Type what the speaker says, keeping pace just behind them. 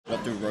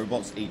What do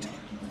robots eat?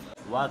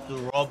 What do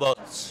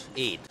robots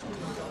eat?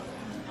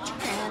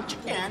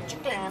 Chicken.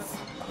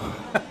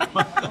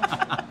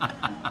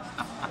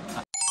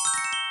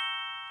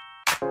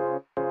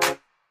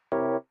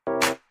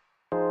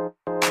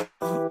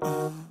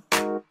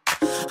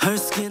 Her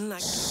skin like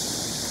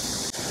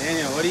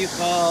Daniel, what do you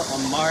call a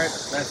mark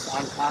that's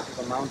on top of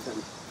a mountain?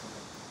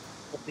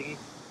 꼭대기?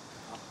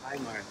 A high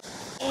mark.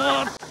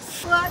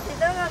 우와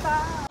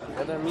대단하다.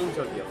 What means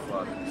of your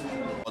fuck?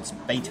 What's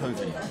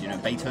Beethoven? You know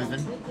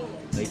Beethoven?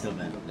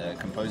 Beethoven, the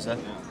composer.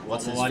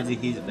 What's his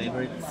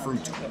favorite?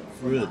 Fruit.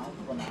 Fruit.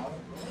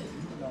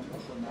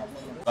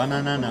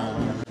 Banana.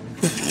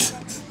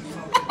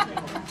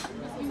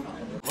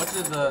 What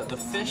did the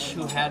fish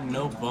who had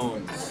no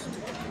bones?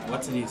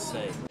 What did he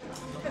say?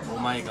 Oh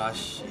my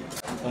gosh.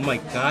 Oh my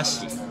gosh.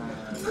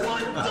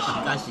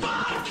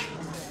 Gosh.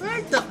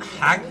 Where the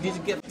heck did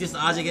you get this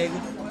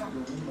a재개그?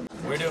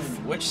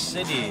 Which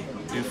city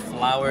do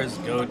flowers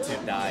go to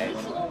die?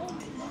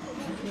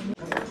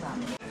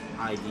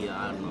 Idea,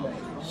 I don't know.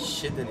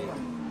 Shitty.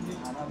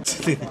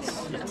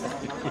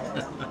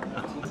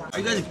 Are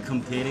you guys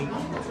competing?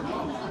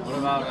 What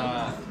about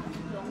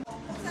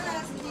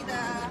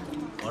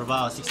What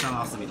about 식사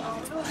나왔습니다?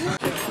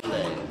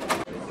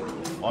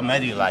 What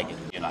made you like it?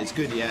 It's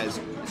good, yeah.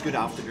 It's good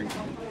after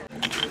drinking.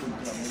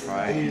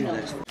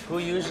 Right. who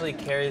usually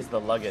carries the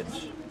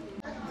luggage?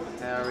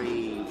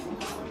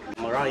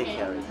 Mariah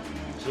Carey.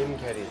 Jim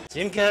Carrey.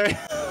 Jim Carrey?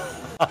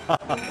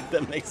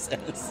 That makes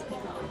sense.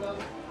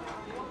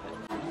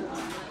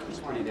 It's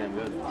pretty damn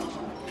good.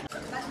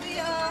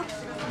 만두요.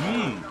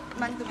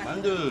 만두.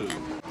 Mandu.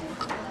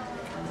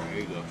 There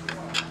you go.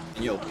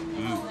 Yo,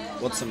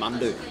 what's a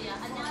mandu?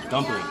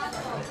 Dumpling.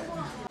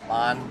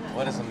 Man,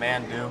 what does a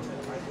man do?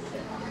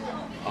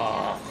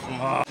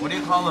 Come on. What do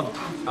you call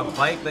a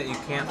bike that you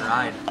can't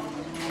ride?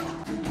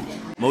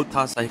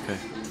 Motorcycle.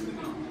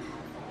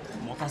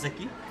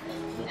 모타새끼?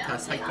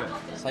 Motorcycle.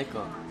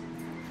 Cycle.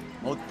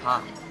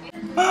 Motor.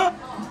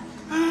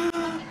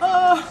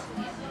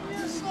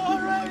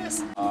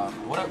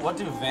 What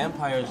do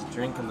vampires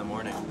drink in the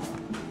morning?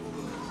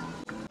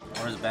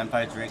 What does a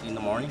vampire drink in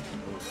the morning?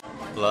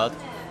 Blood.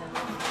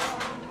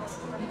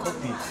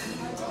 Coffee.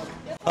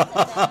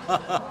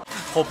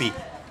 Coffee.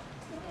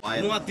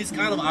 You know what? This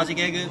kind of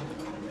a재개그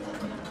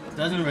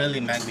doesn't really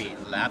make me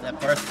laugh at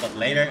first, but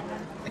later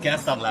I can't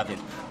stop laughing.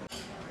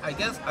 I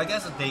guess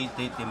they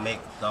make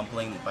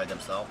dumpling by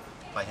themselves,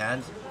 by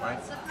hands, right?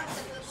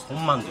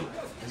 손만두.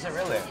 Is it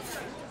really?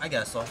 I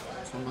guess so.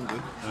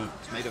 Mandu.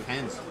 It's made of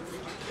hands.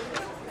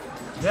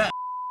 Yeah.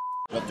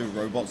 What do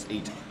robots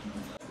eat?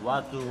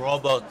 What do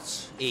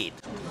robots eat?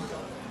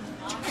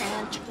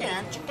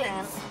 Chicken.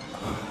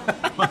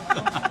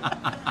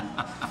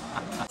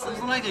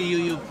 Seems like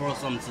you brought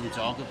some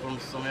joke from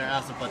somewhere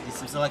else, but it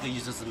seems like you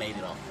just made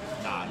it up.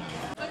 Nah.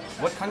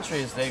 What country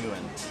is Daegu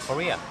in?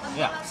 Korea.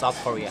 Yeah, South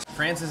Korea.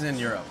 France is in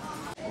Europe.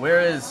 Where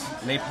is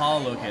Nepal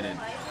located?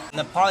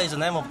 Nepal is the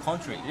name of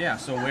country Yeah,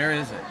 so where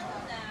is it?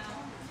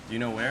 Do you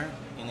know where?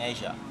 in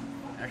Asia.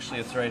 Actually,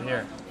 it's right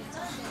here.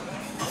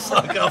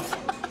 Suck up.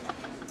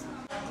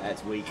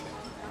 That's weak.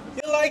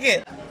 You like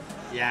it?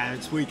 Yeah,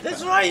 it's weak.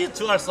 That's right. You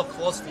two are so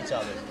close to each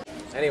other.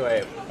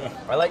 Anyway,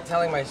 I like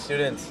telling my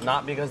students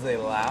not because they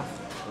laugh,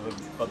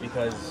 but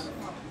because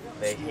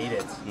they hate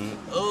it.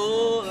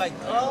 Oh,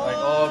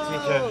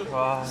 teacher.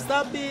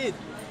 Stop it.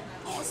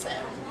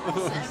 Sam.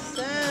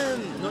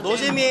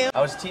 노잼이에요.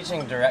 I was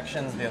teaching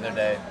directions the other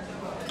day,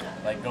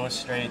 like go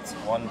straight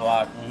 1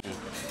 block,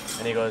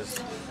 and he goes,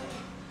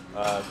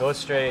 go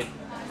straight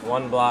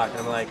 1 block, and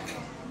I'm like,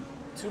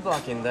 2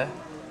 block인데?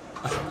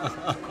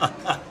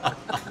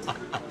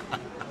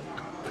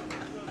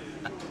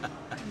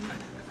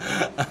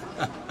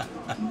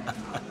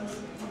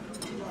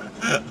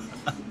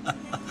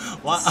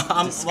 Why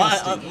I'm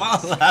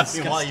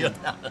laughing while you're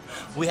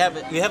we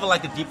have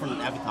like a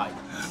different appetite.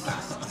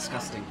 It's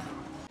disgusting.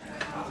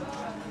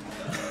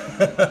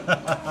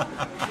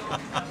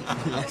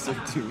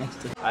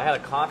 I had a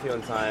coffee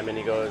one time, and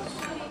he goes,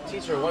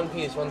 teacher, one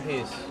piece.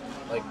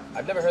 Like,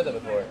 I've never heard that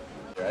before,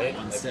 right?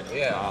 One Like, sip.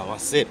 yeah. One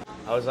sip.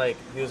 I was like,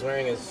 he was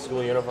wearing his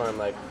school uniform,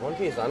 like, one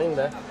piece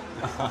아닌데?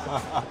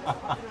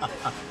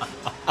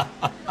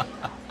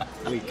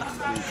 Weak.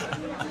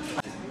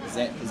 Is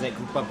that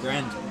국밥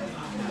grand?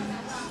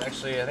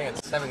 Actually, I think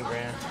it's 7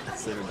 grand.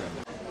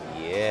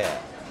 Yeah.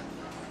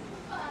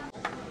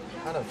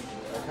 I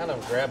kind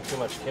of grabbed too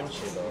much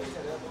kimchi though.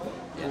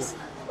 Yes.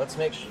 Let's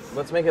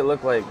make it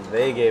look like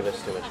they gave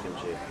us too much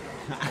kimchi.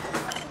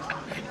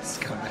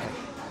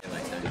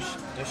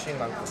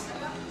 드신만큼.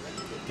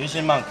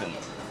 드실만큼.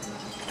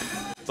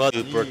 But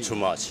you brought too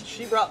much.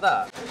 She brought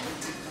that.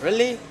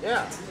 Really?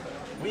 Yeah.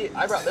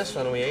 I brought this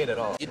one and we ate it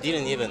all. You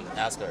didn't even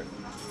ask her.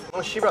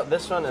 Oh, she brought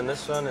this one and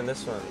this one and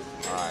this one.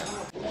 Alright.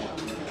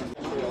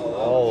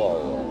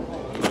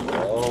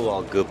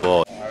 Oh, good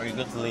boy. Very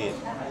good to lead.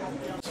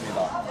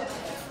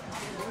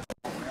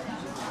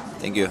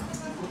 Thank you.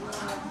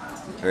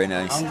 Very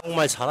nice.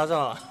 한국말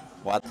잘하잖아.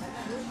 What?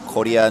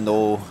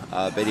 Koreano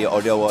very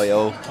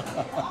어려워요.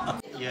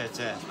 Yeah,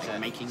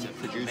 Making,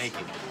 producing.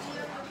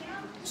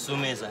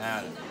 Sumi's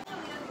hand.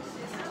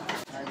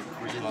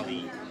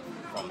 Originally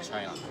from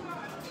China.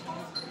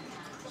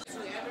 So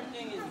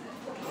everything is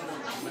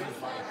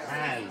made by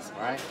hands,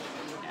 right?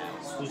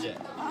 Suje.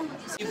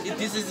 If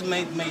this is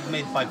made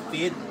by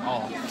feet,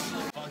 oh,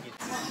 fuck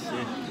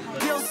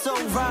it. Feels so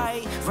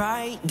right,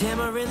 right. Damn,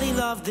 I really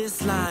love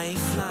this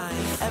life.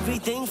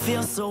 Everything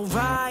feels so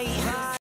right.